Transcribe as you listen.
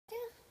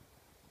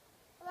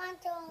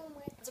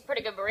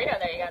pretty good burrito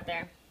that you got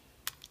there.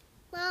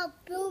 Well,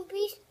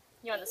 boobies.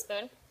 You want the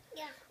spoon?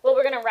 Yeah. Well,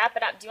 we're going to wrap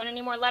it up. Do you want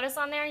any more lettuce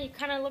on there? You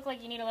kind of look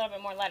like you need a little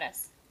bit more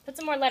lettuce. Put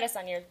some more lettuce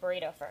on your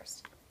burrito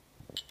first.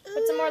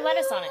 Put some more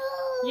lettuce on it.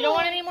 You don't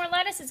want any more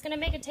lettuce? It's going to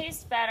make it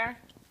taste better.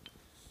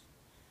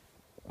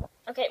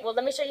 Okay, well,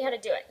 let me show you how to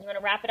do it. You want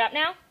to wrap it up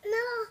now?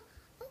 No.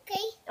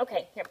 Okay.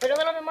 Okay, here, put a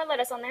little bit more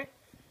lettuce on there.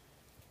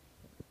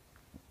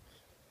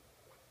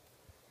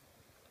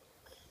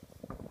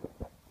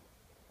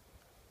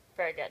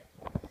 Very good.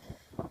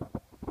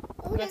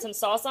 You want some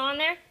salsa on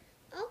there?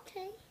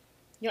 Okay.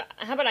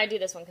 How about I do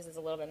this one because it's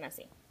a little bit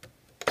messy?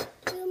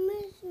 You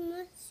miss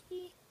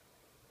messy.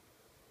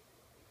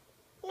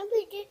 Let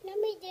me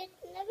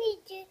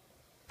do.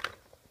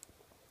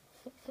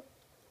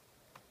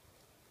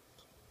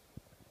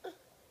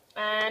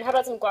 And how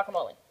about some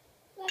guacamole?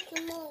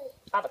 Guacamole.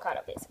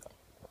 Avocado, basically.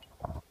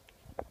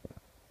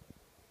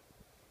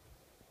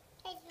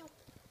 I know.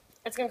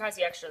 It's going to cost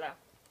you extra, though.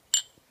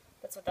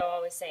 That's what they'll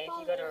always say if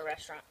you go to a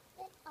restaurant.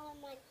 That's on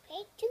my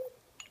plate, too.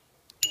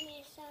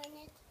 Yes, on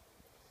it.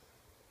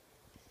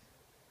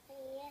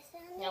 Yes,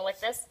 on it. You know, like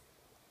this?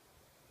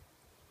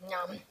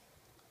 Yum.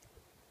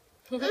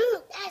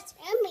 That's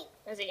yummy.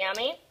 Is it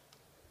yummy?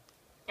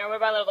 Or what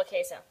about a little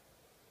queso?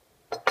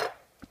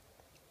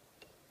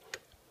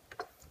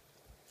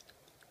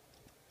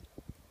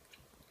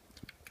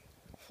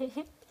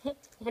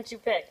 What'd you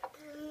pick?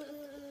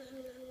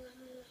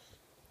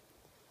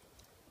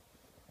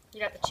 You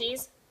got the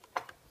cheese?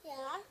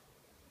 Yeah.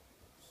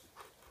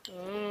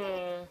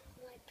 Mmm.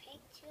 My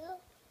plate, too.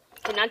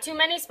 Okay, not too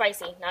many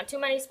spicy. Not too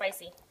many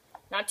spicy.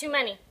 Not too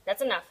many.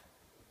 That's enough.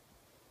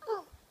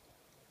 Oh.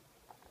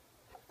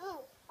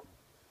 Oh.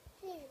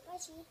 Here's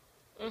spicy.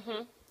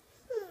 Mm-hmm.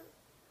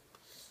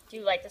 Do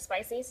you like the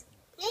spices?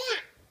 Yeah.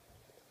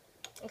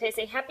 Okay,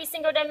 say Happy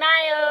Cinco de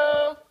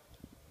Mayo.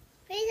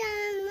 Pizza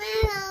and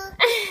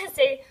Mayo.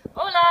 Say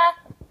hola.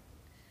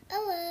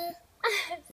 Oh,